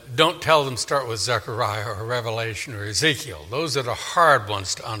don't tell them start with Zechariah or Revelation or Ezekiel. Those are the hard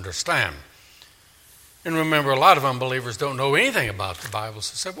ones to understand. And remember, a lot of unbelievers don't know anything about the Bible,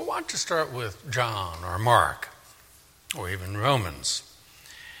 so say, well, why don't you start with John or Mark or even Romans?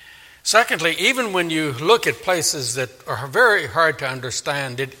 Secondly, even when you look at places that are very hard to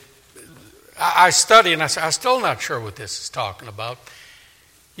understand, I study and I say, I'm still not sure what this is talking about.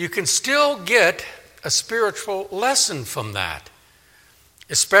 You can still get a spiritual lesson from that,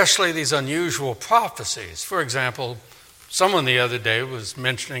 especially these unusual prophecies. For example, someone the other day was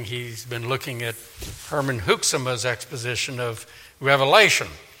mentioning he's been looking at Herman Hoeksema's exposition of Revelation.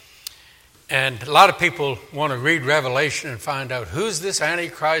 And a lot of people want to read Revelation and find out who's this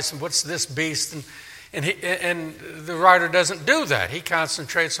Antichrist and what's this beast. And the writer doesn't do that. He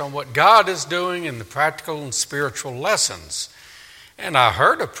concentrates on what God is doing and the practical and spiritual lessons. And I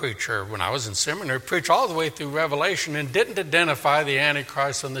heard a preacher when I was in seminary preach all the way through Revelation and didn't identify the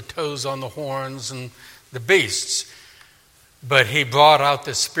Antichrist and the toes on the horns and the beasts. But he brought out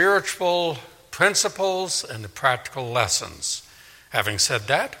the spiritual principles and the practical lessons. Having said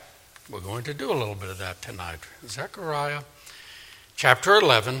that, we're going to do a little bit of that tonight. Zechariah chapter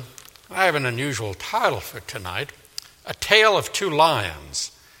 11. I have an unusual title for tonight, A Tale of Two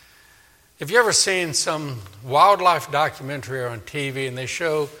Lions. Have you ever seen some wildlife documentary on TV and they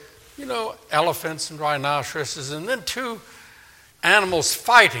show, elephants and rhinoceroses and then two animals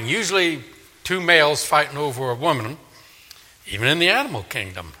fighting, usually two males fighting over a woman, even in the animal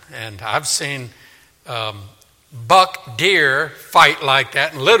kingdom. And I've seen buck deer fight like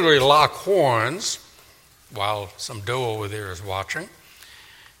that and literally lock horns while some doe over there is watching.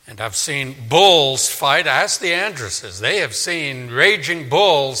 And I've seen bulls fight. Ask the Andresses. They have seen raging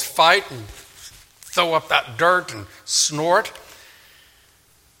bulls fight and throw up that dirt and snort.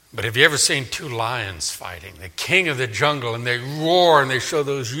 But have you ever seen two lions fighting? The king of the jungle, and they roar and they show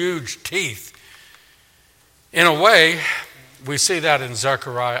those huge teeth. In a way, we see that in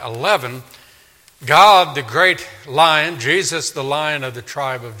Zechariah 11. God, the great lion, Jesus, the lion of the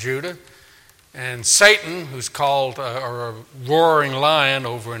tribe of Judah, and Satan, who's called a roaring lion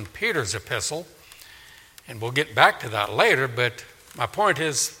over in Peter's epistle. And we'll get back to that later, but my point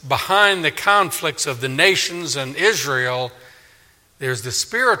is, behind the conflicts of the nations and Israel, there's the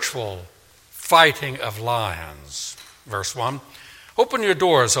spiritual fighting of lions. Verse 1, open your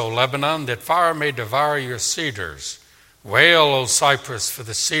doors, O Lebanon, that fire may devour your cedars. Wail, O Cypress, for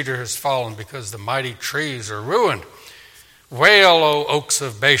the cedar has fallen, because the mighty trees are ruined. Wail, O oaks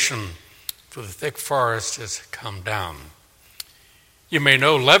of Bashan, for the thick forest has come down. You may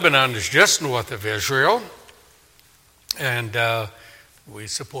know Lebanon is just north of Israel, and we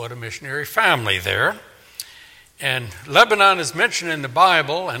support a missionary family there. And Lebanon is mentioned in the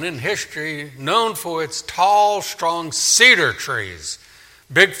Bible and in history, known for its tall, strong cedar trees.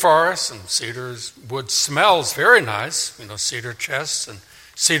 Big forests, and cedar's wood smells very nice, cedar chests and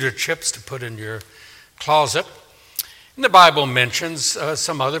cedar chips to put in your closet. And the Bible mentions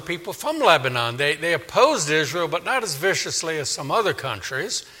some other people from Lebanon. They opposed Israel, but not as viciously as some other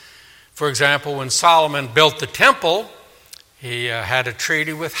countries. For example, when Solomon built the temple, he had a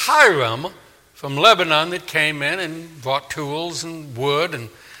treaty with Hiram from Lebanon that came in and brought tools and wood, and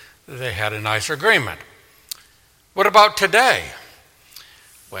they had a nice agreement. What about today?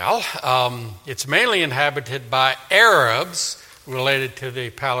 Well, it's mainly inhabited by Arabs related to the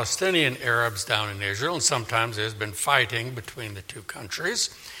Palestinian Arabs down in Israel, and sometimes there's been fighting between the two countries.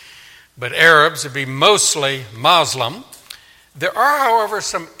 But Arabs would be mostly Muslim. There are, however,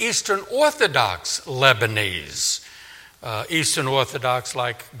 some Eastern Orthodox Lebanese. Eastern Orthodox,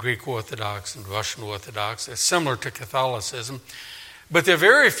 like Greek Orthodox and Russian Orthodox, they're similar to Catholicism. But there are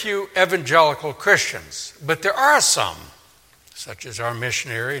very few evangelical Christians. But there are some, such as our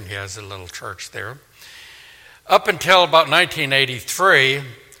missionary, and he has a little church there. Up until about 1983,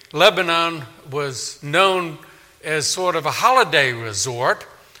 Lebanon was known as sort of a holiday resort,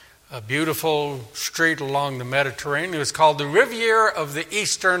 a beautiful street along the Mediterranean. It was called the Riviera of the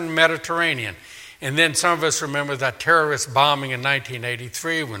Eastern Mediterranean. And then some of us remember that terrorist bombing in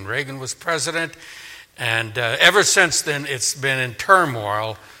 1983 when Reagan was president. And ever since then, it's been in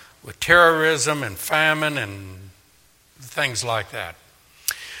turmoil with terrorism and famine and things like that.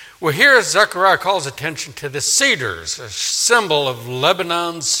 Well, here Zechariah calls attention to the cedars, a symbol of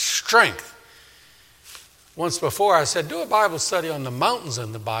Lebanon's strength. Once before I said, do a Bible study on the mountains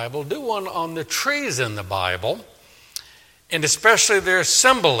in the Bible, do one on the trees in the Bible, and especially their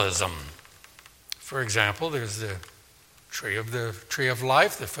symbolism. For example, there's the tree of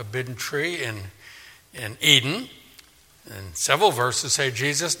life, the forbidden tree in Eden. And several verses say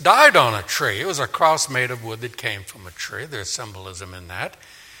Jesus died on a tree. It was a cross made of wood that came from a tree. There's symbolism in that.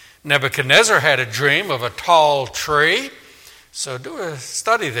 Nebuchadnezzar had a dream of a tall tree. So do a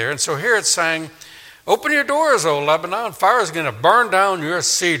study there. And so here it's saying, open your doors, O Lebanon. Fire is going to burn down your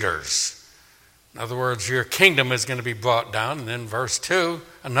cedars. In other words, your kingdom is going to be brought down. And then verse 2,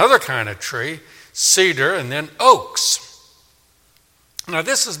 another kind of tree, cedar, and then oaks. Now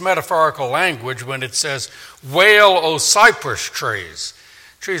this is metaphorical language when it says, wail, O cypress trees.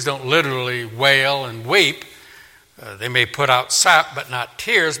 Trees don't literally wail and weep. They may put out sap, but not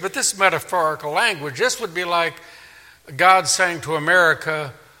tears. But this metaphorical language, this would be like God saying to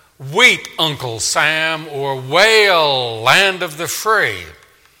America, weep, Uncle Sam, or wail, land of the free.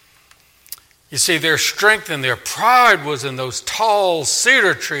 You see, their strength and their pride was in those tall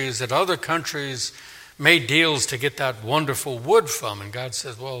cedar trees that other countries made deals to get that wonderful wood from. And God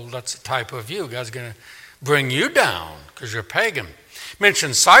says, well, that's a type of you. God's going to bring you down because you're pagan.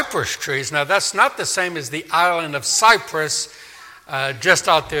 Mentioned cypress trees. Now, that's not the same as the island of Cyprus, just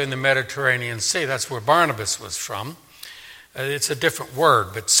out there in the Mediterranean Sea. That's where Barnabas was from. It's a different word.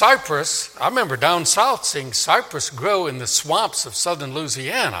 But cypress, I remember down south seeing cypress grow in the swamps of southern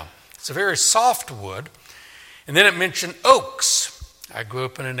Louisiana. It's a very soft wood. And then it mentioned oaks. I grew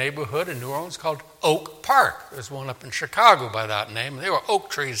up in a neighborhood in New Orleans called Oak Park. There's one up in Chicago by that name. There were oak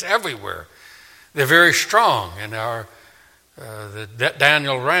trees everywhere. They're very strong. And the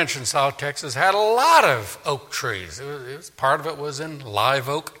Daniel Ranch in South Texas had a lot of oak trees. Part of it was in Live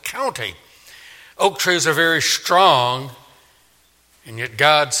Oak County. Oak trees are very strong. And yet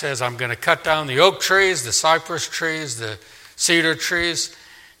God says, I'm going to cut down the oak trees, the cypress trees, the cedar trees.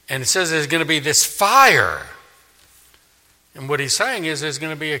 And it says there's going to be this fire. And what he's saying is there's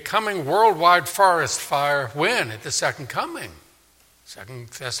going to be a coming worldwide forest fire. When? At the second coming. 2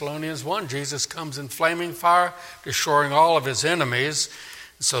 Thessalonians 1, Jesus comes in flaming fire, destroying all of his enemies.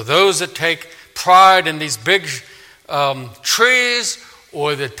 So those that take pride in these big trees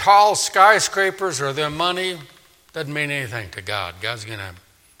or the tall skyscrapers or their money, doesn't mean anything to God. God's going to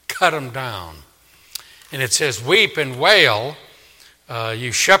cut them down. And it says, weep and wail,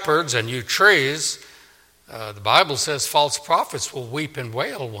 you shepherds and you trees. The Bible says false prophets will weep and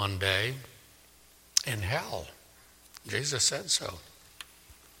wail one day in hell. Jesus said so.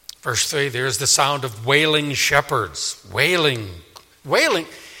 Verse 3, there's the sound of wailing shepherds. Wailing. Wailing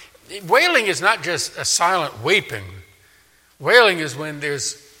is not just a silent weeping. Wailing is when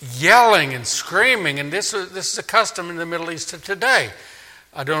there's yelling and screaming, and this is a custom in the Middle East of today.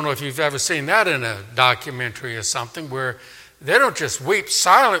 I don't know if you've ever seen that in a documentary or something, where they don't just weep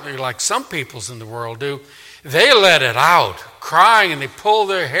silently like some peoples in the world do. They let it out, crying, and they pull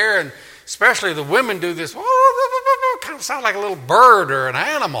their hair, and especially the women do this, kind of sound like a little bird or an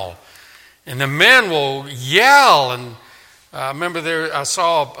animal. And the men will yell. And I remember I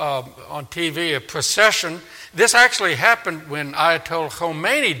saw on TV a procession. This actually happened when Ayatollah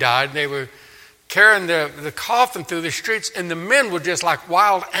Khomeini died. They were carrying the coffin through the streets, and the men were just like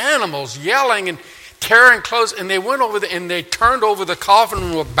wild animals, yelling and tearing clothes. And they went over and they turned over the coffin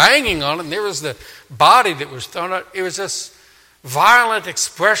and were banging on it. And there was the body that was thrown out. It was this violent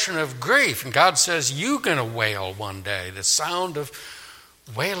expression of grief. And God says, you're going to wail one day. The sound of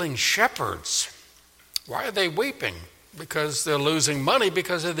wailing shepherds. Why are they weeping? Because they're losing money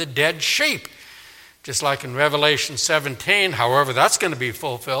because of the dead sheep. Just like in Revelation 17, however that's going to be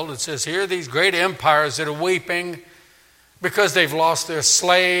fulfilled, it says here, these great empires that are weeping because they've lost their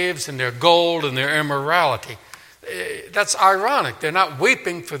slaves and their gold and their immorality. That's ironic. They're not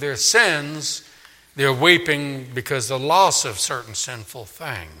weeping for their sins. They're weeping because of the loss of certain sinful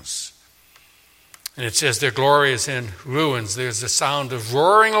things. And it says their glory is in ruins. There's the sound of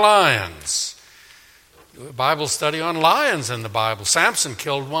roaring lions. Do a Bible study on lions in the Bible. Samson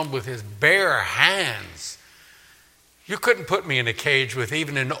killed one with his bare hands. You couldn't put me in a cage with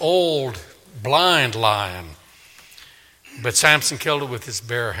even an old blind lion. But Samson killed it with his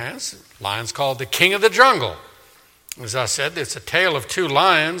bare hands. The lion's called the king of the jungle. As I said, it's a tale of two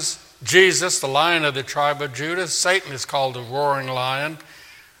lions. Jesus, the lion of the tribe of Judah. Satan is called the roaring lion.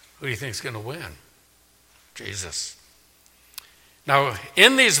 Who do you think is going to win? Jesus. Now,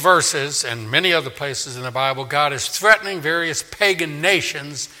 in these verses and many other places in the Bible, God is threatening various pagan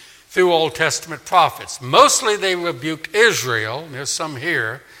nations through Old Testament prophets. Mostly they rebuked Israel. There's some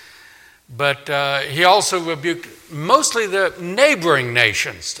here. But he also rebuked mostly the neighboring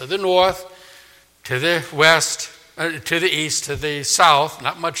nations to the north, to the west, to the east, to the south.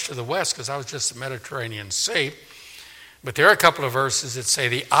 Not much to the west because that was just the Mediterranean Sea. But there are a couple of verses that say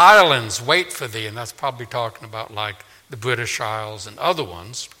the islands wait for thee. And that's probably talking about like the British Isles and other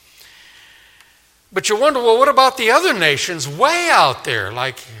ones. But you wonder, well, what about the other nations way out there,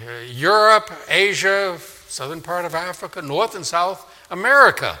 like Europe, Asia, southern part of Africa, North and South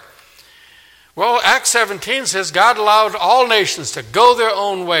America? Well, Acts 17 says God allowed all nations to go their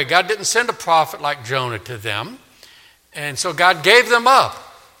own way. God didn't send a prophet like Jonah to them. And so God gave them up.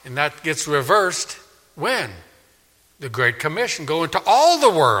 And that gets reversed when? The Great Commission, go into all the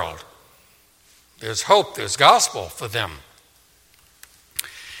world. There's hope, there's gospel for them.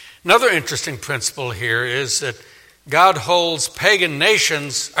 Another interesting principle here is that God holds pagan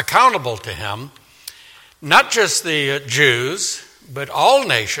nations accountable to him, not just the Jews, but all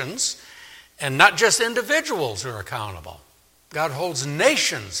nations, and not just individuals are accountable. God holds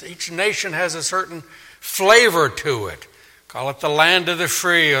nations. Each nation has a certain flavor to it. Call it the land of the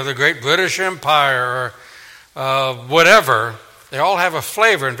free or the great British Empire or whatever. They all have a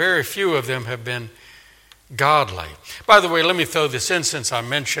flavor, and very few of them have been godly. By the way, let me throw this in since I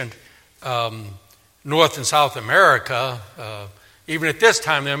mentioned North and South America. Even at this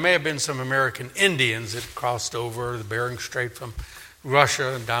time, there may have been some American Indians that crossed over the Bering Strait from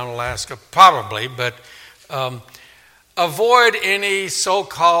Russia and down Alaska, probably, but avoid any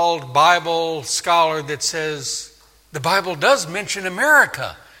so-called Bible scholar that says the Bible does mention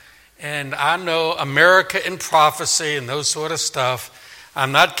America. And I know America in prophecy and those sort of stuff.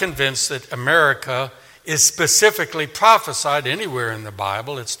 I'm not convinced that America is specifically prophesied anywhere in the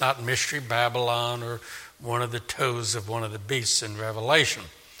Bible. It's not Mystery Babylon or one of the toes of one of the beasts in Revelation.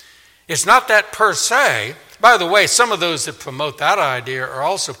 It's not that per se. By the way, some of those that promote that idea are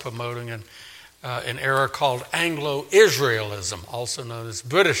also promoting an era called Anglo-Israelism, also known as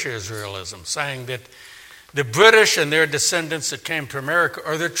British Israelism, saying that the British and their descendants that came to America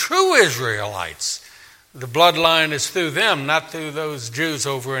are the true Israelites. The bloodline is through them, not through those Jews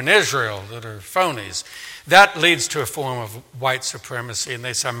over in Israel that are phonies. That leads to a form of white supremacy, and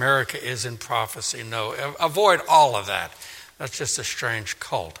they say America is in prophecy. No, avoid all of that. That's just a strange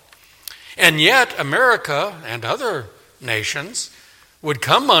cult. And yet, America and other nations would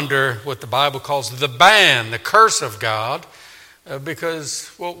come under what the Bible calls the ban, the curse of God,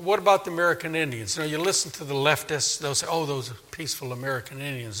 because, well, what about the American Indians? You listen to the leftists, they'll say, oh, those are peaceful American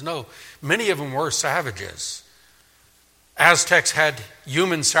Indians. No, many of them were savages. Aztecs had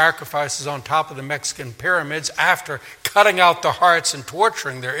human sacrifices on top of the Mexican pyramids after cutting out the hearts and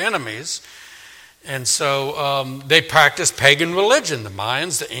torturing their enemies. And so they practiced pagan religion, the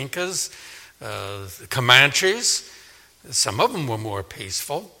Mayans, the Incas, the Comanches. Some of them were more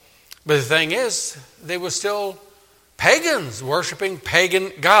peaceful. But the thing is, they were still pagans, worshiping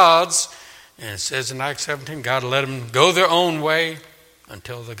pagan gods. And it says in Acts 17, God let them go their own way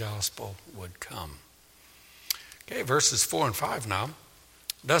until the gospel would come. Okay, verses 4 and 5 now.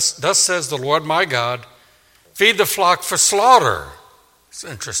 Thus says the Lord my God, feed the flock for slaughter. It's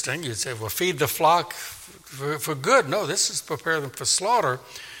interesting. You'd say, well, feed the flock for good. No, this is prepare them for slaughter,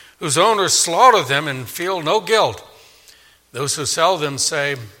 whose owners slaughter them and feel no guilt. Those who sell them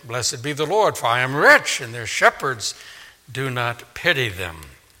say, blessed be the Lord, for I am rich, and their shepherds do not pity them.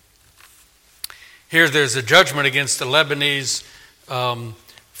 Here there's a judgment against the Lebanese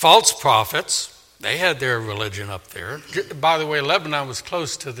false prophets. They had their religion up there. By the way, Lebanon was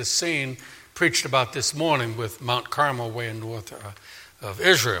close to the scene preached about this morning with Mount Carmel way in north of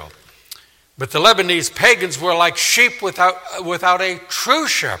Israel. But the Lebanese pagans were like sheep without a true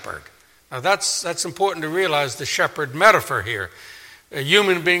shepherd. Now that's important to realize the shepherd metaphor here.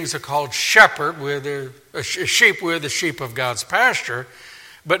 Human beings are called shepherd, sheep. We're the sheep of God's pasture,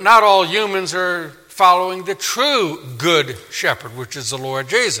 but not all humans are following the true good shepherd, which is the Lord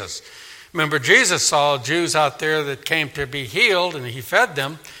Jesus. Remember, Jesus saw Jews out there that came to be healed, and he fed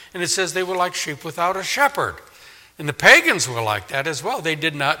them, and it says they were like sheep without a shepherd. And the pagans were like that as well. They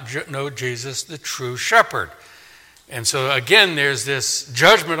did not know Jesus, the true shepherd. And so again, there's this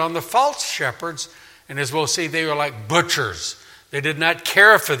judgment on the false shepherds, and as we'll see, they were like butchers. They did not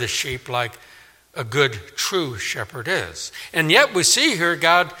care for the sheep like a good, true shepherd is. And yet we see here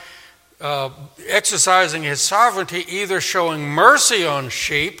God exercising his sovereignty, either showing mercy on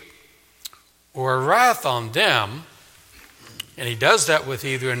sheep or wrath on them. And he does that with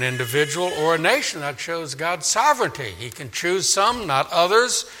either an individual or a nation. That shows God's sovereignty. He can choose some, not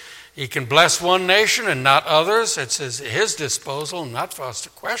others. He can bless one nation and not others. It's at his disposal, not for us to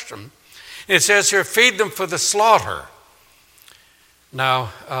question. It says here, feed them for the slaughter. Now,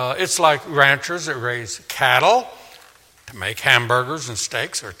 it's like ranchers that raise cattle to make hamburgers and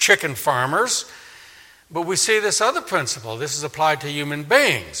steaks, or chicken farmers. But we see this other principle. This is applied to human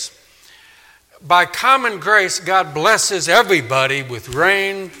beings. By common grace, God blesses everybody with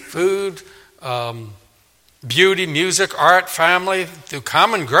rain, food, beauty, music, art, family, through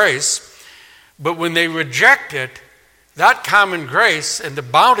common grace. But when they reject it, that common grace and the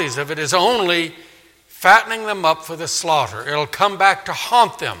bounties of it is only fattening them up for the slaughter. It'll come back to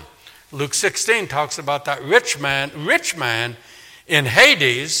haunt them. Luke 16 talks about that rich man in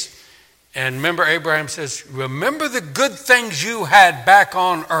Hades. And remember, Abraham says, remember the good things you had back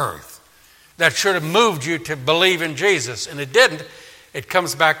on earth that should have moved you to believe in Jesus. And it didn't. It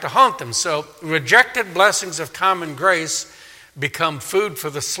comes back to haunt them. So rejected blessings of common grace become food for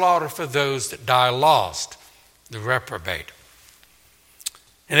the slaughter for those that die lost, the reprobate.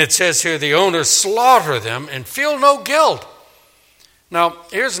 And it says here, the owners slaughter them and feel no guilt. Now,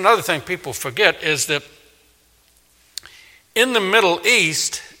 here's another thing people forget is that in the Middle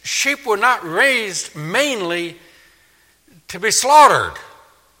East, sheep were not raised mainly to be slaughtered.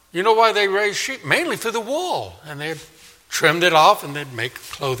 You know why they raised sheep? Mainly for the wool. And they trimmed it off and they'd make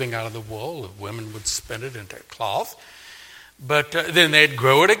clothing out of the wool. The women would spin it into cloth. But then they'd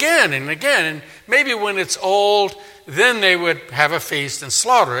grow it again and again. And maybe when it's old, then they would have a feast and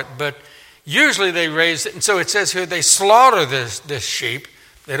slaughter it. But usually they raise it. And so it says here they slaughter this sheep.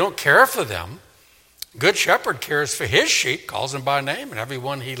 They don't care for them. Good shepherd cares for his sheep, calls them by name, and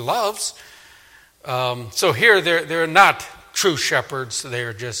everyone he loves. So here they're not true shepherds. They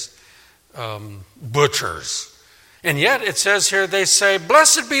are just butchers. And yet it says here they say,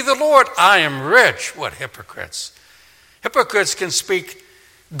 blessed be the Lord, I am rich. What hypocrites. Hypocrites can speak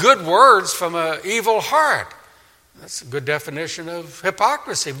good words from an evil heart. That's a good definition of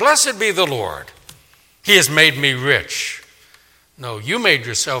hypocrisy. Blessed be the Lord. He has made me rich. No, you made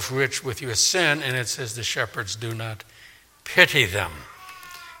yourself rich with your sin, and it says the shepherds do not pity them.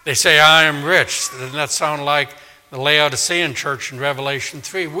 They say, I am rich. Doesn't that sound like the Laodicean church in Revelation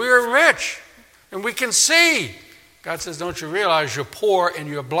 3? We're rich, and we can see. God says, don't you realize you're poor and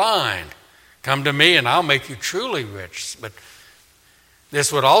you're blind? Come to me, and I'll make you truly rich. But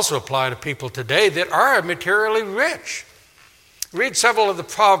this would also apply to people today that are materially rich. Read several of the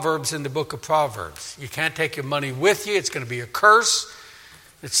Proverbs in the book of Proverbs. You can't take your money with you. It's going to be a curse.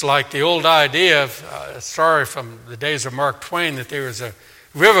 It's like the old idea of, story from the days of Mark Twain, that there was a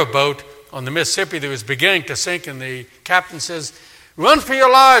riverboat on the Mississippi that was beginning to sink, and the captain says, run for your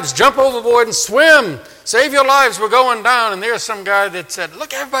lives, jump overboard and swim. Save your lives, we're going down. And there's some guy that said,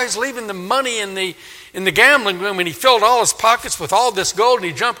 look, everybody's leaving the money in the gambling room, and he filled all his pockets with all this gold, and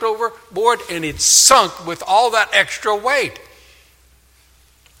he jumped overboard, and it sunk with all that extra weight.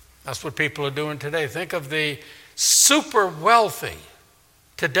 That's what people are doing today. Think of the super wealthy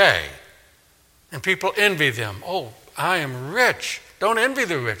today, and people envy them. Oh, I am rich. Don't envy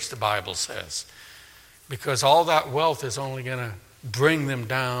the rich, the Bible says, because all that wealth is only going to bring them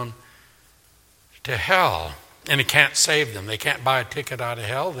down to hell, and it can't save them. They can't buy a ticket out of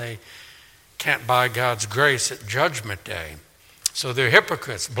hell. They can't buy God's grace at Judgment Day. So they're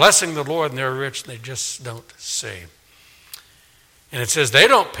hypocrites, blessing the Lord, and they're rich, and they just don't see. And it says they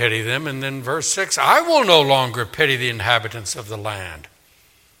don't pity them. And then verse 6, I will no longer pity the inhabitants of the land,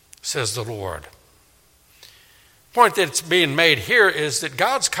 says the Lord. The point that's being made here is that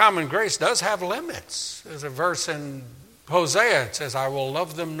God's common grace does have limits. There's a verse in Hosea, it says, I will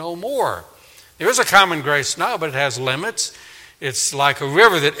love them no more. There is a common grace now, but it has limits. It's like a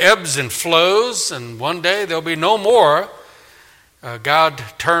river that ebbs and flows, and one day there'll be no more. God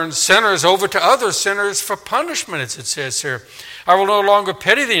turns sinners over to other sinners for punishment, as it says here. I will no longer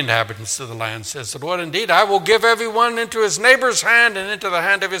pity the inhabitants of the land, says the Lord. Indeed, I will give everyone into his neighbor's hand and into the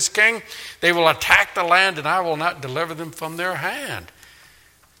hand of his king. They will attack the land, and I will not deliver them from their hand.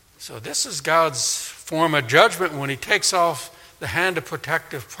 So this is God's form of judgment when he takes off the hand of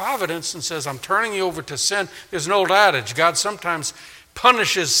protective providence and says, I'm turning you over to sin. There's an old adage. God sometimes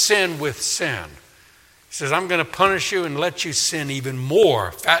punishes sin with sin. He says, I'm going to punish you and let you sin even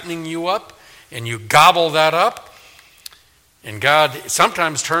more, fattening you up, and you gobble that up. And God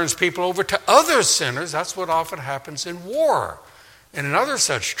sometimes turns people over to other sinners. That's what often happens in war and in other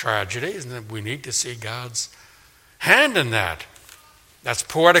such tragedies. And we need to see God's hand in that. That's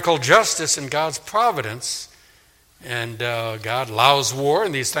poetical justice in God's providence. And God allows war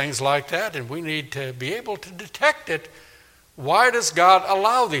and these things like that. And we need to be able to detect it. Why does God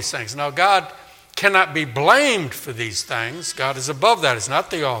allow these things? Now, God cannot be blamed for these things. God is above that. He's not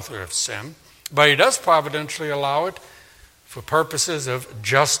the author of sin. But he does providentially allow it for purposes of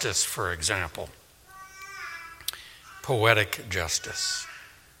justice, for example. Poetic justice.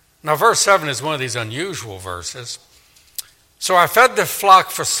 Now, verse 7 is one of these unusual verses. So I fed the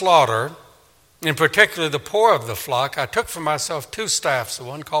flock for slaughter, in particular the poor of the flock. I took for myself 2 staffs, the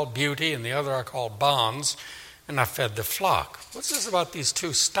one called Beauty and the other I called Bonds, and I fed the flock. What's this about these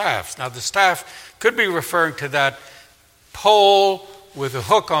 2 staffs? Now, the staff could be referring to that pole with a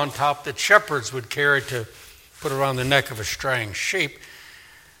hook on top that shepherds would carry to put around the neck of a straying sheep.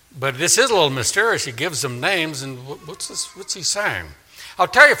 But this is a little mysterious. He gives them names, and what's he saying? I'll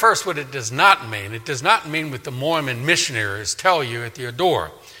tell you first what it does not mean. It does not mean what the Mormon missionaries tell you at your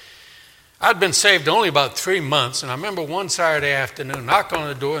door. I'd been saved only about 3 months, and I remember one Saturday afternoon, knock on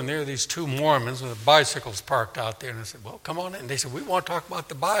the door, and there are these two Mormons with bicycles parked out there. And I said, well, come on in. And they said, we want to talk about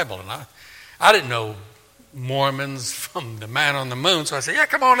the Bible. And I didn't know Mormons from the man on the moon, so I said, yeah,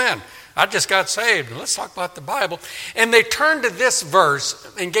 come on in. I just got saved, and let's talk about the Bible. And they turned to this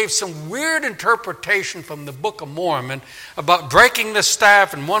verse and gave some weird interpretation from the Book of Mormon about breaking the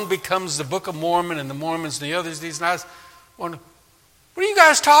staff, and one becomes the Book of Mormon, and the Mormons and the others, these guys. What are you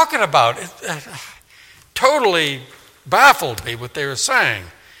guys talking about? It totally baffled me what they were saying.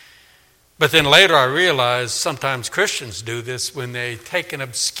 But then later I realized sometimes Christians do this when they take an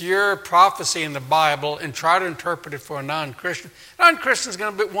obscure prophecy in the Bible and try to interpret it for a non-Christian. Non-Christian's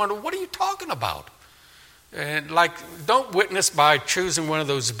going to wonder, what are you talking about? And don't witness by choosing one of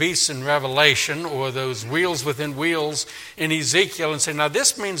those beasts in Revelation or those wheels within wheels in Ezekiel and say, now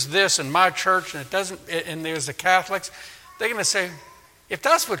this means this in my church and it doesn't, and there's the Catholics. They're going to say, if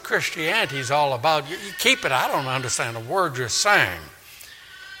that's what Christianity is all about, you keep it. I don't understand a word you're saying.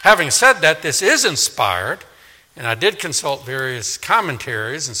 Having said that, this is inspired, and I did consult various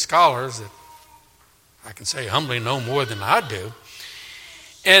commentaries and scholars that I can say humbly know more than I do.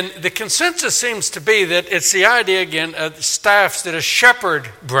 And the consensus seems to be that it's the idea, again, of staffs that a shepherd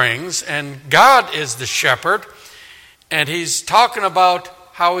brings, and God is the shepherd, and he's talking about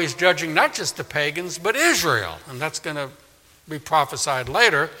how he's judging not just the pagans, but Israel, and that's going to be prophesied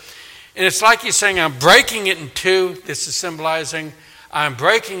later. And it's like he's saying, I'm breaking it in two. This is symbolizing I'm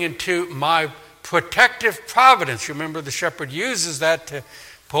breaking into my protective providence. You remember the shepherd uses that to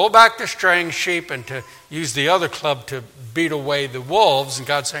pull back the straying sheep and to use the other club to beat away the wolves. And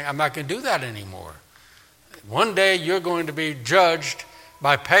God's saying, I'm not going to do that anymore. One day you're going to be judged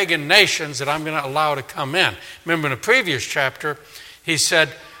by pagan nations that I'm going to allow to come in. Remember in the previous chapter, he said,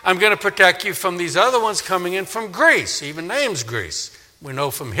 I'm going to protect you from these other ones coming in from Greece. He even names Greece. We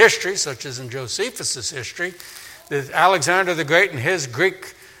know from history, such as in Josephus' history, that Alexander the Great and his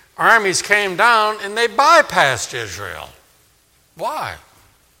Greek armies came down and they bypassed Israel. Why?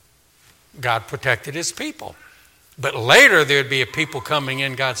 God protected his people. But later there'd be a people coming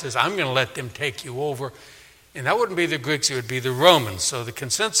in. God says, I'm going to let them take you over. And that wouldn't be the Greeks, it would be the Romans. So the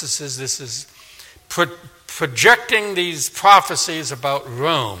consensus is this is projecting these prophecies about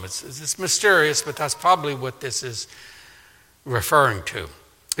Rome. It's mysterious, but that's probably what this is referring to.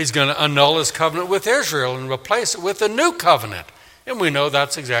 He's going to annul his covenant with Israel and replace it with a new covenant. And we know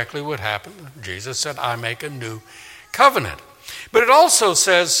that's exactly what happened. Jesus said, I make a new covenant. But it also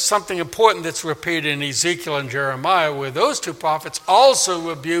says something important that's repeated in Ezekiel and Jeremiah, where those two prophets also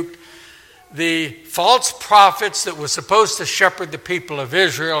rebuked the false prophets that were supposed to shepherd the people of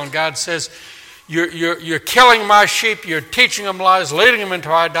Israel. And God says, you're killing my sheep, you're teaching them lies, leading them into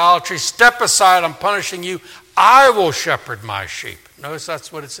idolatry. Step aside, I'm punishing you. I will shepherd my sheep. Notice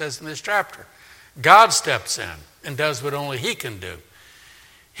that's what it says in this chapter. God steps in and does what only he can do.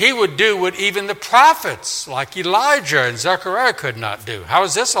 He would do what even the prophets like Elijah and Zechariah could not do. How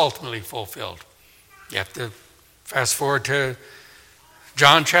is this ultimately fulfilled? You have to fast forward to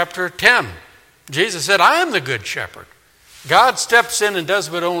John chapter 10. Jesus said, I am the good shepherd. God steps in and does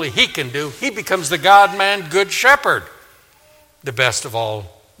what only he can do. He becomes the God-man good shepherd, the best of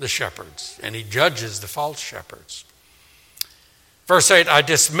all the shepherds, and he judges the false shepherds. Verse 8, I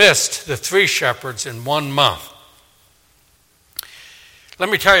dismissed the 3 shepherds in 1 month. Let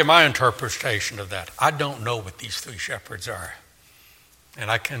me tell you my interpretation of that. I don't know what these 3 shepherds are. And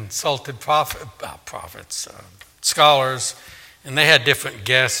I consulted scholars, and they had different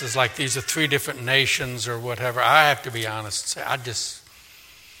guesses, like these are 3 different nations or whatever. I have to be honest and say, I just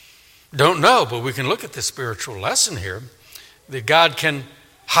don't know, but we can look at the spiritual lesson here, that God can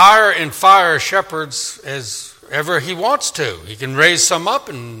hire and fire shepherds as ever he wants to. He can raise some up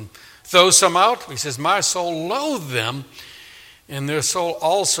and throw some out. He says, my soul loathed them, and their soul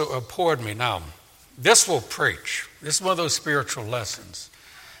also abhorred me. Now, this will preach. This is one of those spiritual lessons.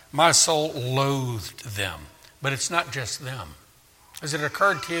 My soul loathed them, but it's not just them. Has it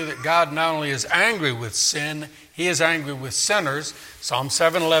occurred to you that God not only is angry with sin, he is angry with sinners. Psalm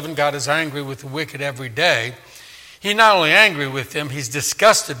 7:11, God is angry with the wicked every day. He's not only angry with them, he's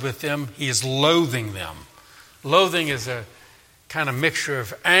disgusted with them, he is loathing them. Loathing is a kind of mixture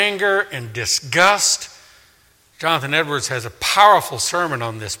of anger and disgust. Jonathan Edwards has a powerful sermon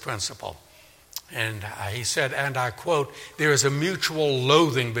on this principle. And he said, and I quote, there is a mutual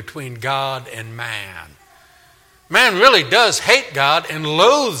loathing between God and man. Man really does hate God and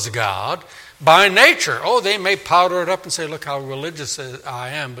loathes God, by nature. Oh, they may powder it up and say, look how religious I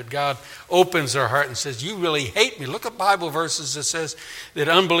am, but God opens their heart and says, you really hate me. Look at Bible verses that says that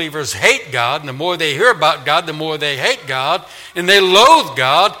unbelievers hate God, and the more they hear about God, the more they hate God, and they loathe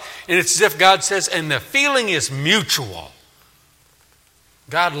God, and it's as if God says, and the feeling is mutual.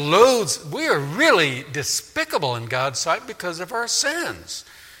 God loathes, we are really despicable in God's sight because of our sins.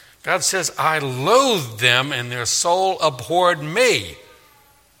 God says, I loathe them, and their soul abhorred me.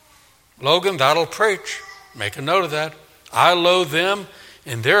 Logan, that'll preach. Make a note of that. I loathe them,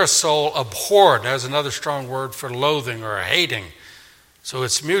 and their soul abhorred. There's another strong word for loathing or hating. So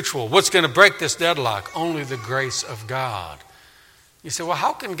it's mutual. What's going to break this deadlock? Only the grace of God. You say, well,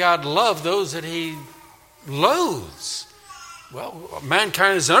 how can God love those that he loathes? Well,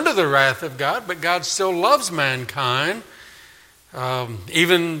 mankind is under the wrath of God, but God still loves mankind.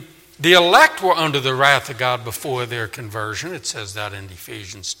 Even the elect were under the wrath of God before their conversion. It says that in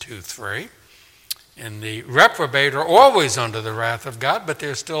Ephesians 2:3. And the reprobate are always under the wrath of God, but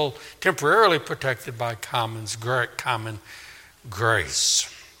they're still temporarily protected by common grace.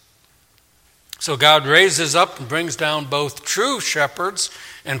 So God raises up and brings down both true shepherds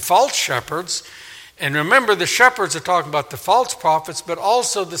and false shepherds. And remember, the shepherds are talking about the false prophets, but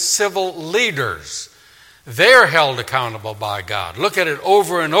also the civil leaders. They're held accountable by God. Look at it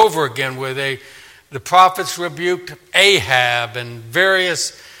over and over again where the prophets rebuked Ahab and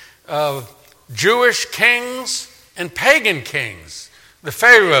various Jewish kings and pagan kings, the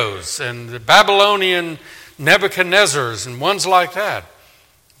Pharaohs and the Babylonian Nebuchadnezzars and ones like that.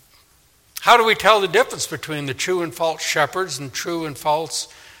 How do we tell the difference between the true and false shepherds and true and false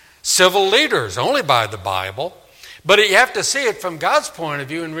civil leaders? Only by the Bible. But you have to see it from God's point of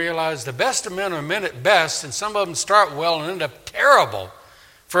view and realize the best of men are men at best, and some of them start well and end up terrible.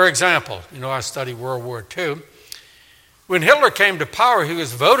 For example, I studied World War II. When Hitler came to power, he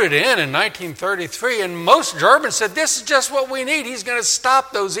was voted in 1933, and most Germans said, this is just what we need. He's going to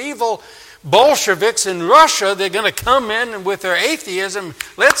stop those evil Bolsheviks in Russia. They're going to come in with their atheism.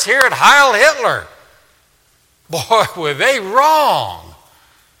 Let's hear it, Heil Hitler. Boy, were they wrong.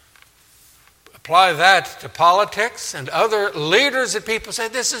 Apply that to politics and other leaders that people say,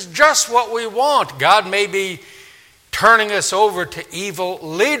 this is just what we want. God may be turning us over to evil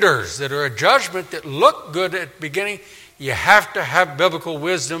leaders that are a judgment that look good at the beginning. You have to have biblical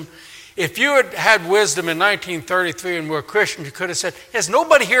wisdom. If you had had wisdom in 1933 and were a Christian, you could have said, has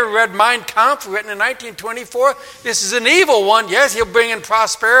nobody here read Mein Kampf, written in 1924? This is an evil one. Yes, he'll bring in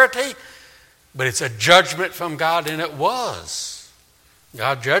prosperity, but it's a judgment from God, and it was.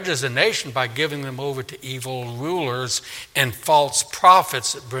 God judges a nation by giving them over to evil rulers and false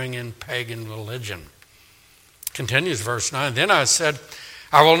prophets that bring in pagan religion. Continues verse 9. Then I said,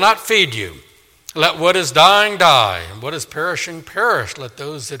 I will not feed you. Let what is dying die, and what is perishing perish. Let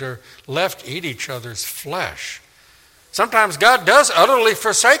those that are left eat each other's flesh. Sometimes God does utterly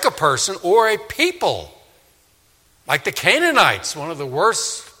forsake a person or a people. Like the Canaanites, one of the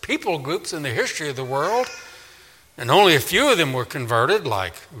worst people groups in the history of the world. And only a few of them were converted,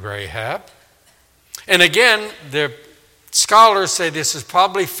 like Rahab. And again, the scholars say this is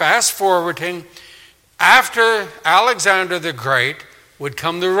probably fast-forwarding. After Alexander the Great would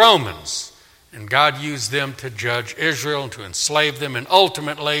come the Romans. And God used them to judge Israel and to enslave them. And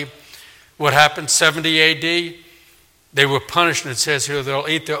ultimately, what happened, 70 A.D., they were punished. And it says here, they'll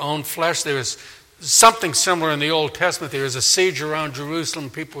eat their own flesh. There was something similar in the Old Testament. There was a siege around Jerusalem.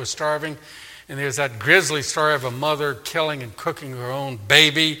 People were starving. And there's that grisly story of a mother killing and cooking her own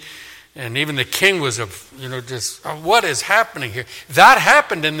baby. And even the king was, what is happening here? That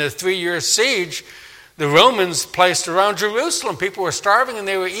happened in the 3-year siege. The Romans placed around Jerusalem. People were starving, and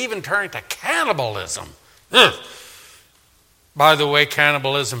they were even turning to cannibalism. Ugh. By the way,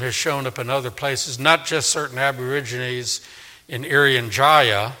 cannibalism has shown up in other places, not just certain Aborigines in Irian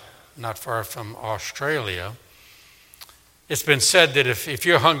Jaya, not far from Australia. It's been said that if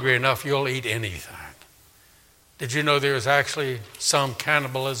you're hungry enough, you'll eat anything. Did you know there was actually some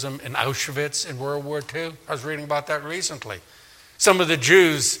cannibalism in Auschwitz in World War II? I was reading about that recently. Some of the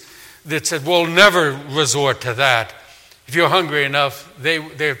Jews that said, we'll never resort to that. If you're hungry enough,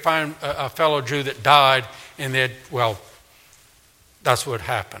 they'd find a fellow Jew that died, and that's what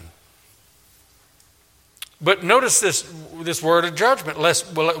happened. But notice this word of judgment.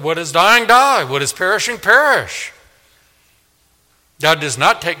 What is dying, die. What is perishing, perish. God does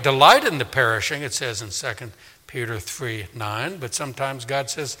not take delight in the perishing, it says in 2 Peter 3:9. But sometimes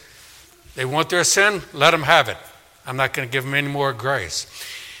God says, they want their sin, let them have it. I'm not going to give them any more grace.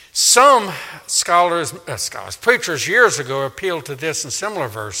 Some preachers years ago appealed to this in similar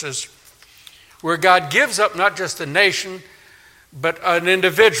verses, where God gives up not just a nation, but an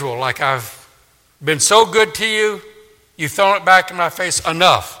individual. Like I've Been so good to you, you've thrown it back in my face.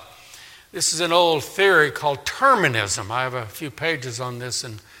 Enough. This is an old theory called terminism. I have a few pages on this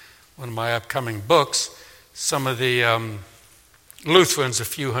in one of my upcoming books. Some of the Lutherans a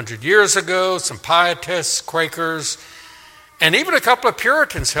few hundred years ago, some Pietists, Quakers, and even a couple of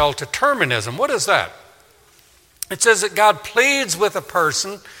Puritans held to terminism. What is that? It says that God pleads with a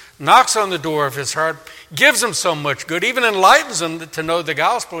person, knocks on the door of his heart, gives him so much good, even enlightens them to know the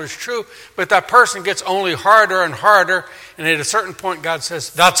gospel is true, but that person gets only harder and harder, and at a certain point God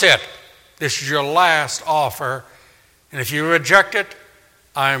says, that's it. This is your last offer, and if you reject it,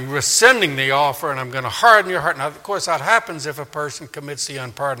 I'm rescinding the offer, and I'm going to harden your heart. Now, of course, that happens if a person commits the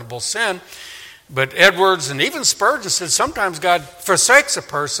unpardonable sin, but Edwards and even Spurgeon said sometimes God forsakes a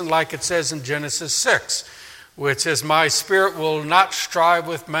person, like it says in Genesis 6, where it says, my spirit will not strive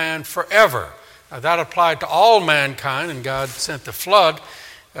with man forever. Now, that applied to all mankind, and God sent the flood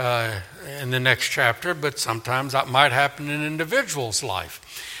in the next chapter, but sometimes that might happen in an individual's life.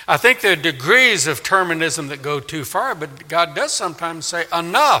 I think there are degrees of terminism that go too far, but God does sometimes say,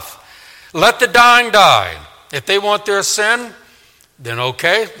 enough. Let the dying die. If they want their sin, then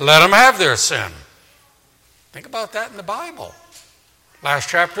okay, let them have their sin. Think about that in the Bible. Last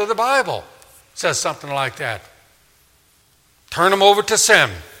chapter of the Bible says something like that. Turn them over to sin.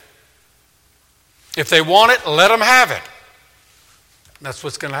 If they want it, let them have it. That's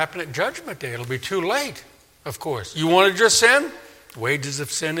what's going to happen at Judgment Day. It'll be too late, of course. You wanted your sin? Wages of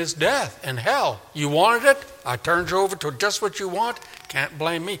sin is death and hell. You wanted it? I turned you over to just what you want. Can't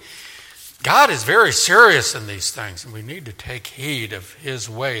blame me. God is very serious in these things, and we need to take heed of his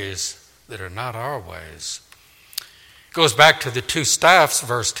ways that are not our ways. It goes back to the two staffs,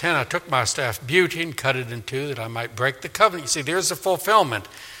 verse 10. I took my staff Beauty and cut it in two that I might break the covenant. You see, there's the fulfillment.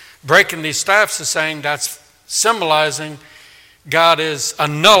 Breaking these staffs is saying that's symbolizing God is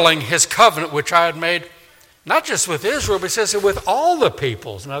annulling his covenant, which I had made not just with Israel, but he says it with all the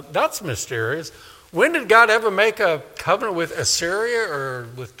peoples. Now, that's mysterious. When did God ever make a covenant with Assyria or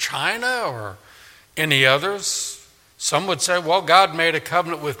with China or any others? Some would say, well, God made a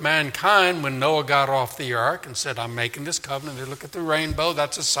covenant with mankind when Noah got off the ark and said, I'm making this covenant. They look at the rainbow.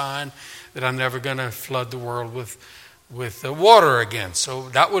 That's a sign that I'm never going to flood the world with the water again. So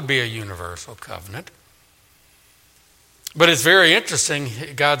that would be a universal covenant. But it's very interesting.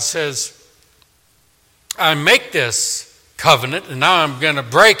 God says, I make this covenant, and now I'm going to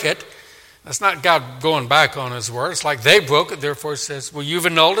break it. That's not God going back on his word. It's like they broke it, therefore it says, well, you've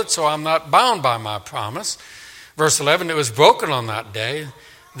annulled it, so I'm not bound by my promise. Verse 11, it was broken on that day.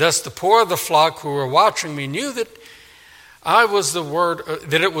 Thus the poor of the flock who were watching me knew that it was the word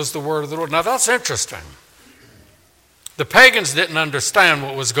of the Lord. Now that's interesting. The pagans didn't understand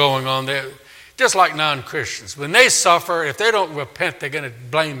what was going on there, just like non-Christians. When they suffer, if they don't repent, they're going to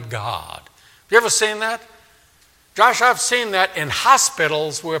blame God. You ever seen that? Josh, I've seen that in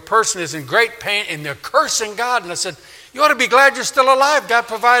hospitals where a person is in great pain and they're cursing God. And I said, you ought to be glad you're still alive. God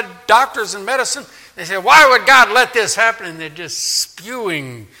provided doctors and medicine. They say, why would God let this happen? And they're just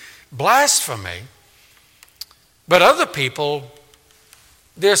spewing blasphemy. But other people,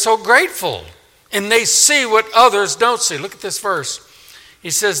 they're so grateful. And they see what others don't see. Look at this verse. He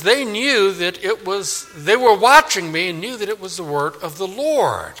says, they were watching me and knew that it was the word of the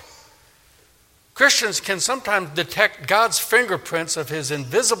Lord. Christians can sometimes detect God's fingerprints of his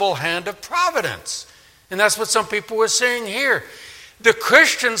invisible hand of providence. And that's what some people were seeing here. The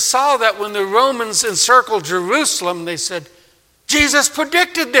Christians saw that when the Romans encircled Jerusalem, they said, Jesus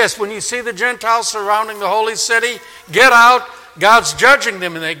predicted this. When you see the Gentiles surrounding the holy city, get out. God's judging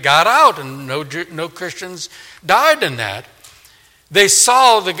them. And they got out, and no Christians died in that. They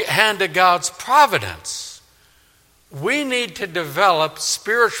saw the hand of God's providence. We need to develop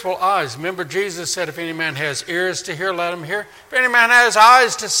spiritual eyes. Remember, Jesus said, if any man has ears to hear, let him hear. If any man has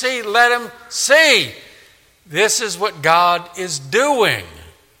eyes to see, let him see. This is what God is doing.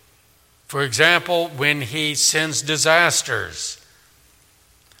 For example, when he sends disasters.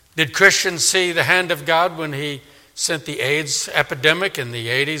 Did Christians see the hand of God when he sent the AIDS epidemic in the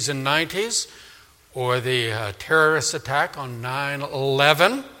 80s and 90s? Or the terrorist attack on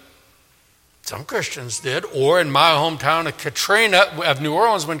 9/11? Some Christians did. Or in my hometown of New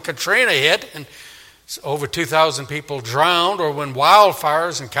Orleans, when Katrina hit and over 2,000 people drowned, or when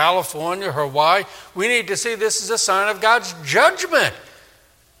wildfires in California, Hawaii, we need to see this as a sign of God's judgment.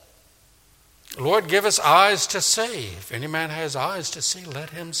 Lord, give us eyes to see. If any man has eyes to see,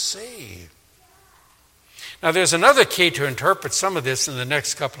 let him see. Now there's another key to interpret some of this in the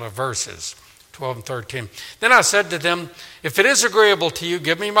next couple of verses. 12 and 13. Then I said to them, if it is agreeable to you,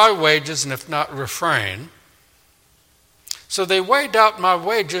 give me my wages, and if not, refrain. So they weighed out my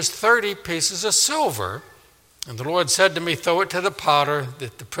wages 30 pieces of silver. And the Lord said to me, throw it to the potter,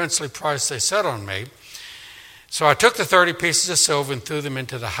 that the princely price they set on me. So I took the 30 pieces of silver and threw them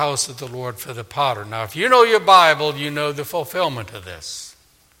into the house of the Lord for the potter. Now, if you know your Bible, you know the fulfillment of this.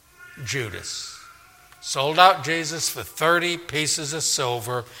 Judas sold out Jesus for 30 pieces of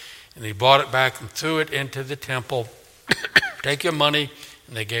silver, and he bought it back and threw it into the temple. Take your money,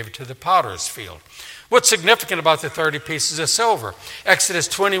 and they gave it to the potter's field. What's significant about the 30 pieces of silver? Exodus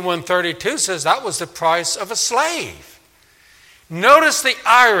 21:32 says that was the price of a slave. Notice the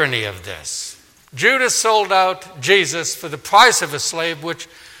irony of this. Judas sold out Jesus for the price of a slave, which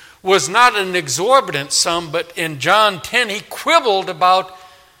was not an exorbitant sum, but in John 10, he quibbled about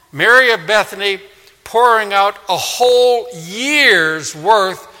Mary of Bethany pouring out a whole year's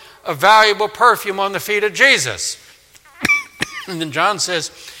worth of valuable perfume on the feet of Jesus. And then John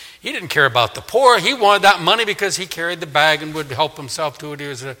says he didn't care about the poor. He wanted that money because he carried the bag and would help himself to it. He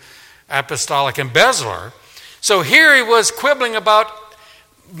was an apostolic embezzler. So here he was quibbling about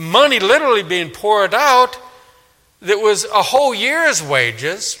money literally being poured out that was a whole year's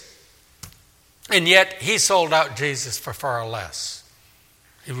wages, and yet he sold out Jesus for far less.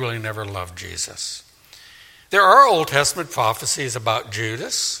 He really never loved Jesus. There are Old Testament prophecies about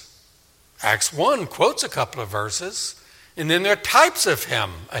Judas. Acts 1 quotes a couple of verses, and then there are types of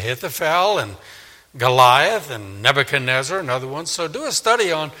him, Ahithophel and Goliath and Nebuchadnezzar and other ones. So do a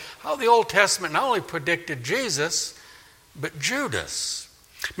study on how the Old Testament not only predicted Jesus, but Judas.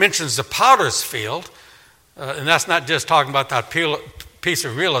 It mentions the potter's field, and that's not just talking about that piece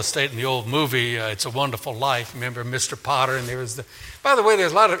of real estate in the old movie, It's a Wonderful Life. Remember Mr. Potter? And by the way,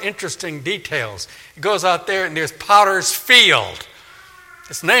 there's a lot of interesting details. He goes out there and there's Potter's Field.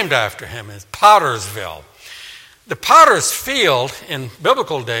 It's named after him. It's Pottersville. The Potter's Field in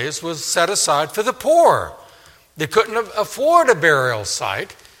biblical days was set aside for the poor. They couldn't afford a burial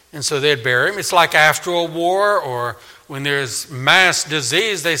site, and so they'd bury him. It's like after a war or when there's mass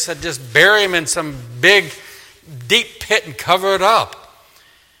disease, they said just bury him in some big, deep pit and cover it up.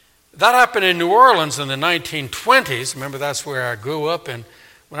 That happened in New Orleans in the 1920s. Remember, that's where I grew up. And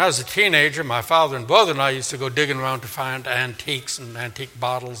when I was a teenager, my father and brother and I used to go digging around to find antiques and antique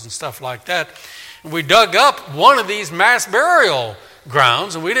bottles and stuff like that. And we dug up one of these mass burial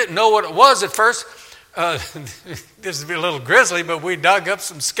grounds, and we didn't know what it was at first. This would be a little grisly, but we dug up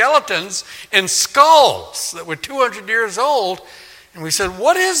some skeletons and skulls that were 200 years old. And we said,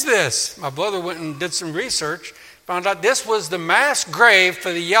 what is this? My brother went and did some research, found out this was the mass grave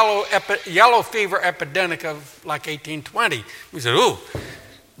for the yellow fever epidemic of like 1820. We said, ooh.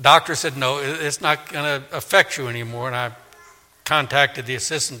 Doctor said, no, it's not going to affect you anymore. And I contacted the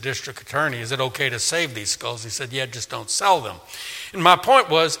assistant district attorney. Is it okay to save these skulls? He said, yeah, just don't sell them. And my point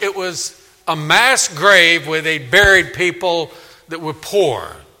was, it was a mass grave where they buried people that were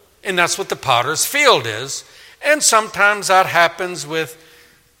poor. And that's what the Potter's Field is. And sometimes that happens with,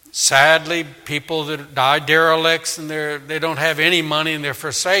 sadly, people that die derelicts and they don't have any money and they're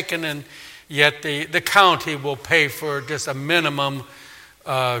forsaken, and yet the county will pay for just a minimum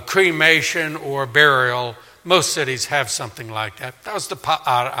cremation or burial. Most cities have something like that. That was the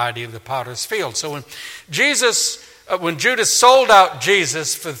idea of the Potter's Field. So when Judas sold out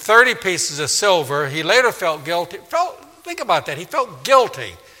Jesus for 30 pieces of silver, he later felt guilty. Think about that. He felt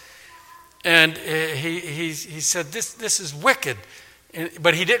guilty. And he said, this is wicked.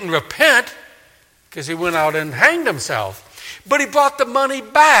 But he didn't repent because he went out and hanged himself. But he brought the money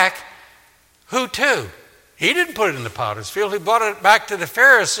back. Who to? He didn't put it in the Potter's Field. He brought it back to the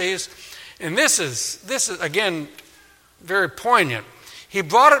Pharisees. And this is again, very poignant. He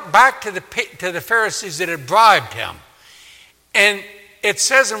brought it back to the Pharisees that had bribed him. And it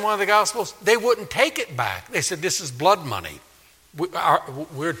says in one of the Gospels, they wouldn't take it back. They said, this is blood money.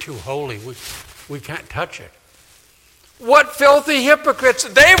 We're too holy. We can't touch it. What filthy hypocrites.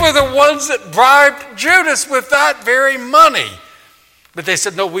 They were the ones that bribed Judas with that very money. But they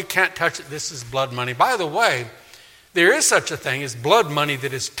said, no, we can't touch it. This is blood money. By the way, there is such a thing as blood money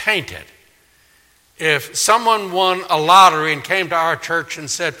that is tainted. If someone won a lottery and came to our church and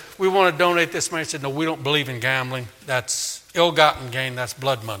said, we want to donate this money, I said, no, we don't believe in gambling. That's ill-gotten gain. That's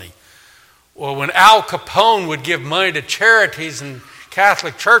blood money. Well, when Al Capone would give money to charities and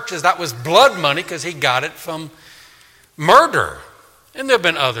Catholic churches, that was blood money because he got it from murder. And there have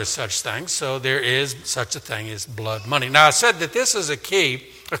been other such things. So there is such a thing as blood money. Now, I said that this is a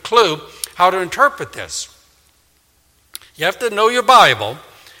clue, how to interpret this. You have to know your Bible.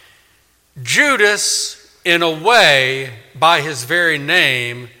 Judas, in a way, by his very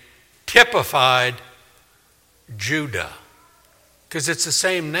name, typified Judah. Because it's the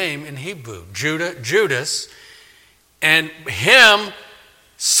same name in Hebrew. Judas. And him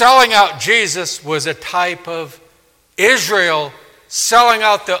selling out Jesus was a type of Israel selling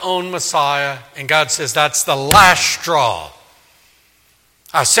out their own Messiah. And God says, that's the last straw.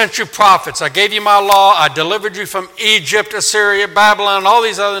 I sent you prophets. I gave you my law. I delivered you from Egypt, Assyria, Babylon, all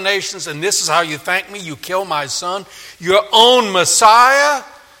these other nations. And this is how you thank me. You kill my son, your own Messiah.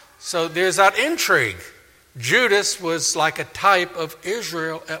 So there's that intrigue. Judas was like a type of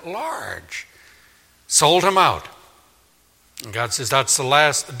Israel at large. Sold him out. And God says that's the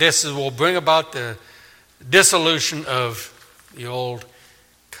last. This will bring about the dissolution of the old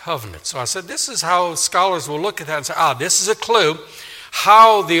covenant. So I said this is how scholars will look at that and say, this is a clue.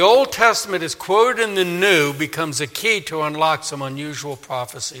 How the Old Testament is quoted in the New becomes a key to unlock some unusual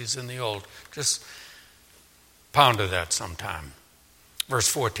prophecies in the Old. Just ponder that sometime. Verse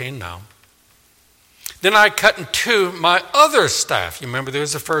 14 now. Then I cut in two my other staff. You remember there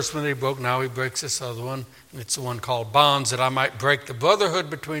was the first one that he broke. Now he breaks this other one. And it's the one called bonds, that I might break the brotherhood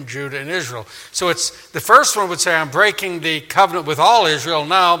between Judah and Israel. So it's the first one would say, I'm breaking the covenant with all Israel.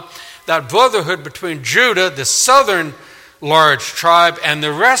 Now that brotherhood between Judah, the southern large tribe, and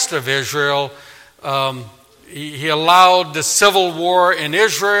the rest of Israel, he allowed the civil war in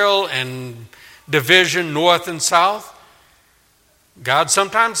Israel and division north and south. God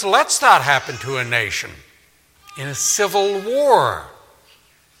sometimes lets that happen to a nation in a civil war,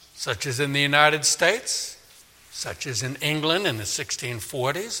 such as in the United States, such as in England in the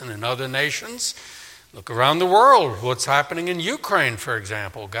 1640s and in other nations. Look around the world, what's happening in Ukraine, for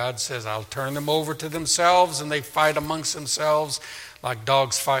example. God says, I'll turn them over to themselves, and they fight amongst themselves like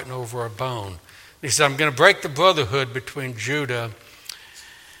dogs fighting over a bone. He said, I'm going to break the brotherhood between Judah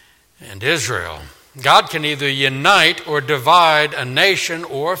and Israel. God can either unite or divide a nation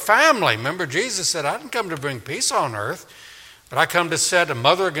or a family. Remember, Jesus said, I didn't come to bring peace on earth, but I come to set a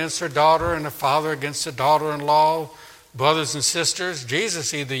mother against her daughter and a father against a daughter-in-law, brothers and sisters.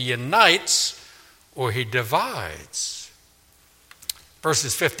 Jesus either unites or he divides.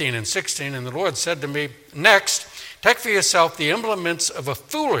 Verses 15 and 16, and the Lord said to me, next, take for yourself the implements of a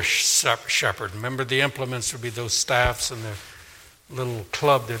foolish shepherd. Remember, the implements would be those staffs and the little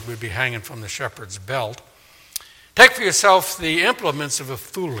club that would be hanging from the shepherd's belt. Take for yourself the implements of a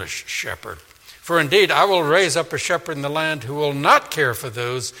foolish shepherd. For indeed, I will raise up a shepherd in the land who will not care for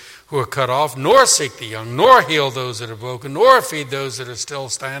those who are cut off, nor seek the young, nor heal those that are broken, nor feed those that are still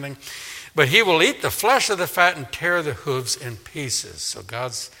standing. But he will eat the flesh of the fat and tear the hooves in pieces. So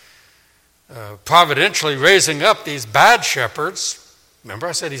God's providentially raising up these bad shepherds. Remember,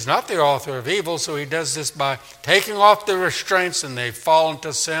 I said he's not the author of evil, so he does this by taking off the restraints and they fall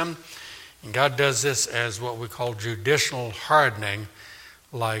into sin. And God does this as what we call judicial hardening,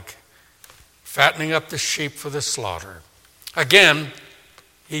 like fattening up the sheep for the slaughter. Again,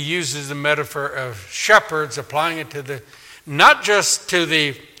 he uses the metaphor of shepherds, applying it to the, not just to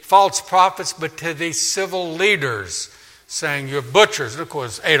the false prophets, but to the civil leaders, saying you're butchers. And of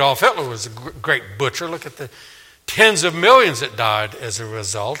course, Adolf Hitler was a great butcher. Look at the tens of millions that died as a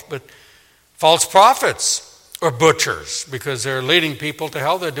result. But false prophets are butchers because they're leading people to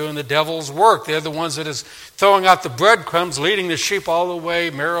hell. They're doing the devil's work. They're the ones that is throwing out the breadcrumbs, leading the sheep all the way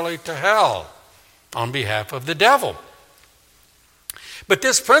merrily to hell on behalf of the devil. But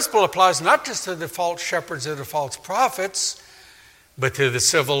this principle applies not just to the false shepherds or the false prophets, but to the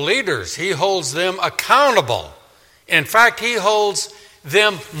civil leaders. He holds them accountable. In fact, he holds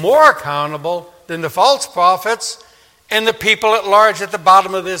them more accountable than the false prophets and the people at large at the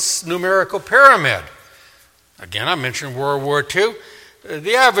bottom of this numerical pyramid. Again, I mentioned World War II.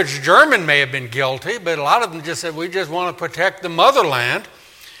 The average German may have been guilty, but a lot of them just said, we just want to protect the motherland.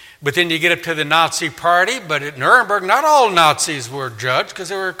 But then you get up to the Nazi party, but at Nuremberg, not all Nazis were judged because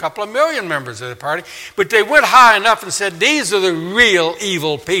there were a couple of million members of the party. But they went high enough and said, these are the real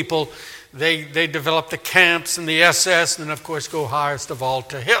evil people. They developed the camps and the SS, and then, of course, go highest of all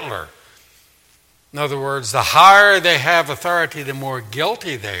to Hitler. In other words, the higher they have authority, the more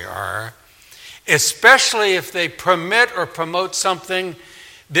guilty they are, especially if they permit or promote something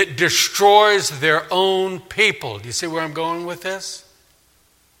that destroys their own people. Do you see where I'm going with this?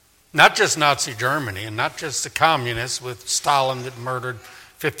 Not just Nazi Germany and not just the communists with Stalin that murdered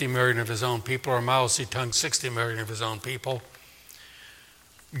 50 million of his own people, or Mao Zedong 60 million of his own people.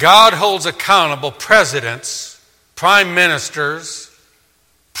 God holds accountable presidents, prime ministers,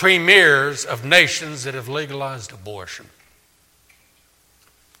 premiers of nations that have legalized abortion.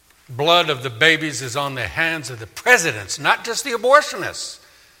 Blood of the babies is on the hands of the presidents, not just the abortionists.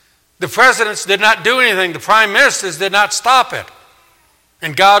 The presidents did not do anything. The prime ministers did not stop it.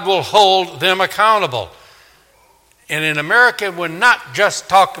 And God will hold them accountable. And in America, we're not just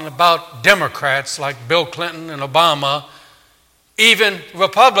talking about Democrats like Bill Clinton and Obama. Even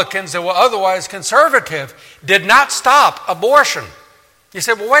Republicans that were otherwise conservative did not stop abortion. You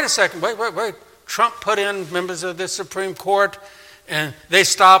say, well, wait a second, wait. Trump put in members of the Supreme Court and they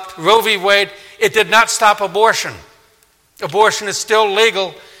stopped Roe v. Wade. It did not stop abortion. Abortion is still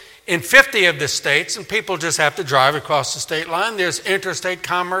legal in 50 of the states, and people just have to drive across the state line. There's interstate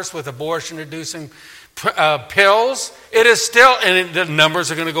commerce with abortion-reducing pills. It is still, and the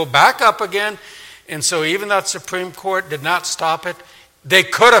numbers are going to go back up again. And so even though the Supreme Court did not stop it, they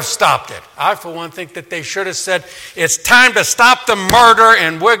could have stopped it. I, for one, think that they should have said, it's time to stop the murder,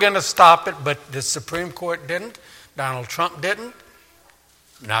 and we're going to stop it. But the Supreme Court didn't. Donald Trump didn't.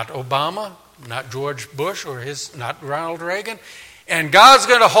 Not Obama. Not George Bush or not Ronald Reagan. And God's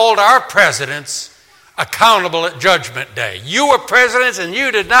going to hold our presidents accountable at Judgment Day. You were presidents and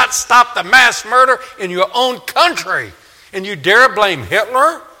you did not stop the mass murder in your own country. And you dare blame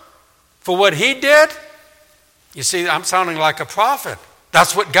Hitler for what he did? You see, I'm sounding like a prophet.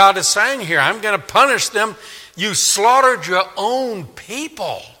 That's what God is saying here. I'm going to punish them. You slaughtered your own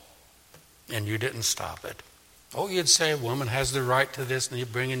people and you didn't stop it. Oh, you'd say a woman has the right to this, and you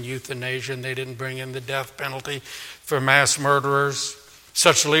bring in euthanasia, and they didn't bring in the death penalty for mass murderers.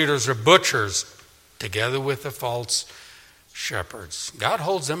 Such leaders are butchers, together with the false shepherds. God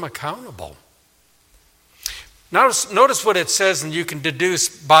holds them accountable. Notice what it says, and you can deduce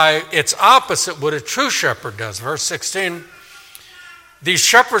by its opposite what a true shepherd does. Verse 16, these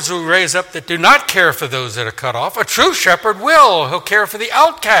shepherds who raise up that do not care for those that are cut off, a true shepherd will. He'll care for the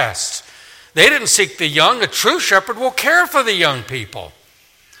outcasts. They didn't seek the young. A true shepherd will care for the young people.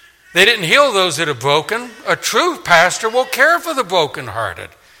 They didn't heal those that are broken. A true pastor will care for the brokenhearted.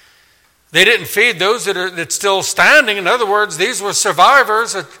 They didn't feed those that's still standing. In other words, these were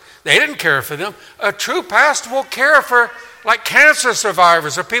survivors. They didn't care for them. A true pastor will care for, like cancer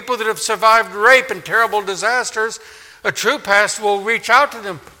survivors or people that have survived rape and terrible disasters. A true pastor will reach out to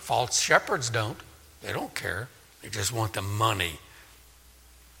them. False shepherds don't. They don't care. They just want the money.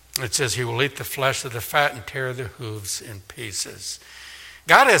 It says he will eat the flesh of the fat and tear the hooves in pieces.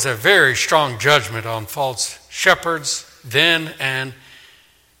 God has a very strong judgment on false shepherds then and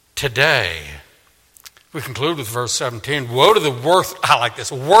today. We conclude with verse 17. Woe to the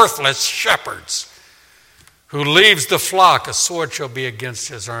worthless shepherds who leaves the flock. A sword shall be against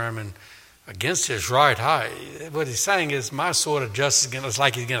his arm and against his right eye. What he's saying is, my sword of justice is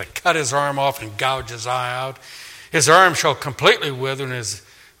like he's going to cut his arm off and gouge his eye out. His arm shall completely wither and his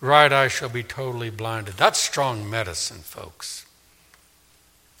right eye shall be totally blinded. That's strong medicine, folks.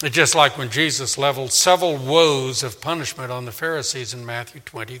 It's just like when Jesus leveled several woes of punishment on the Pharisees in Matthew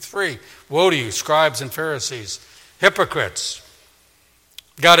 23. Woe to you, scribes and Pharisees, hypocrites.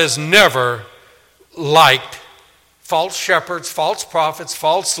 God has never liked false shepherds, false prophets,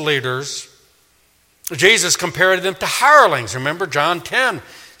 false leaders. Jesus compared them to hirelings. Remember John 10. He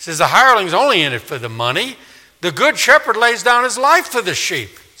says the hireling's only in it for the money. The good shepherd lays down his life for the sheep.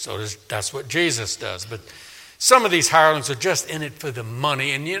 So that's what Jesus does. But some of these hirelings are just in it for the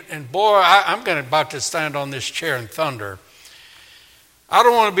money. And boy, I'm about to stand on this chair and thunder. I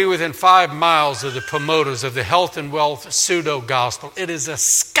don't want to be within 5 miles of the promoters of the health and wealth pseudo-gospel. It is a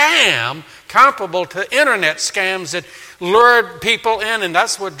scam comparable to internet scams that lured people in. And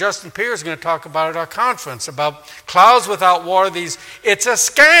that's what Justin Pierce is going to talk about at our conference, about clouds without water. It's a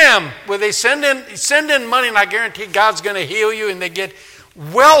scam where they send in money, and I guarantee God's going to heal you, and they get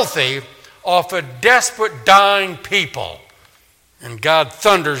wealthy off of desperate, dying people. And God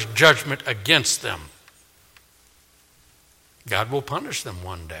thunders judgment against them. God will punish them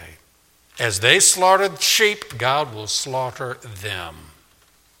one day. As they slaughtered sheep, God will slaughter them.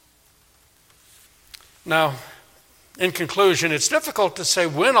 Now, in conclusion, it's difficult to say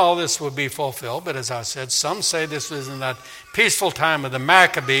when all this will be fulfilled, but as I said, some say this was in that peaceful time of the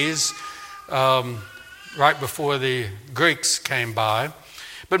Maccabees, right before the Greeks came by.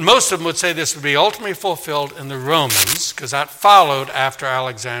 But most of them would say this would be ultimately fulfilled in the Romans, because that followed after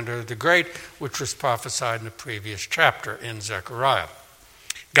Alexander the Great, which was prophesied in the previous chapter in Zechariah.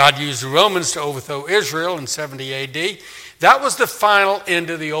 God used the Romans to overthrow Israel in 70 AD. That was the final end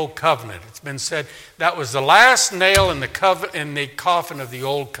of the Old Covenant. It's been said that was the last nail in the coffin of the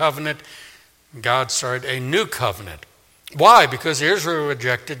Old Covenant. God started a new covenant. Why? Because Israel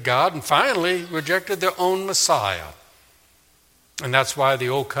rejected God and finally rejected their own Messiah. And that's why the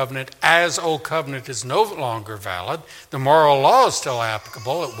Old Covenant, as Old Covenant, is no longer valid. The moral law is still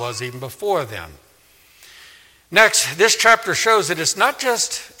applicable. It was even before then. Next, this chapter shows that it's not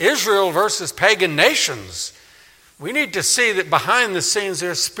just Israel versus pagan nations. We need to see that behind the scenes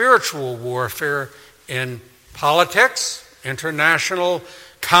there's spiritual warfare in politics, international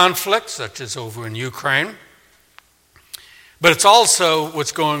conflicts, such as over in Ukraine. But it's also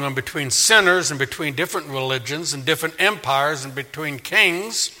what's going on between sinners and between different religions and different empires and between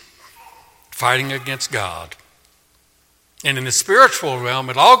kings fighting against God. And in the spiritual realm,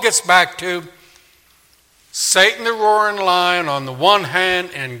 it all gets back to Satan, the roaring lion, on the one hand,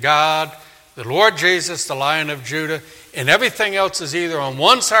 and God, the Lord Jesus, the Lion of Judah, and everything else is either on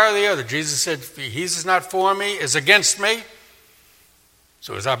one side or the other. Jesus said, "He's not for me, is against me."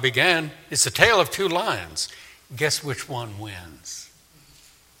 So as I began, it's a tale of two lions. Guess which one wins?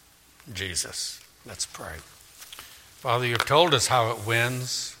 Jesus. Let's pray. Father, you've told us how it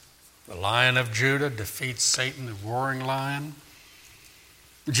wins. The Lion of Judah defeats Satan, the roaring lion.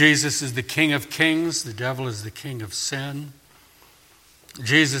 Jesus is the King of kings. The devil is the king of sin.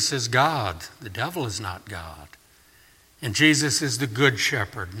 Jesus is God. The devil is not God. And Jesus is the good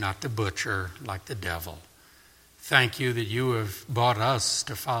shepherd, not the butcher like the devil. Thank you that you have brought us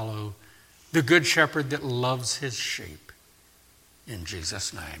to follow the good shepherd that loves his sheep. In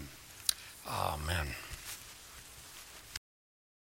Jesus' name, amen.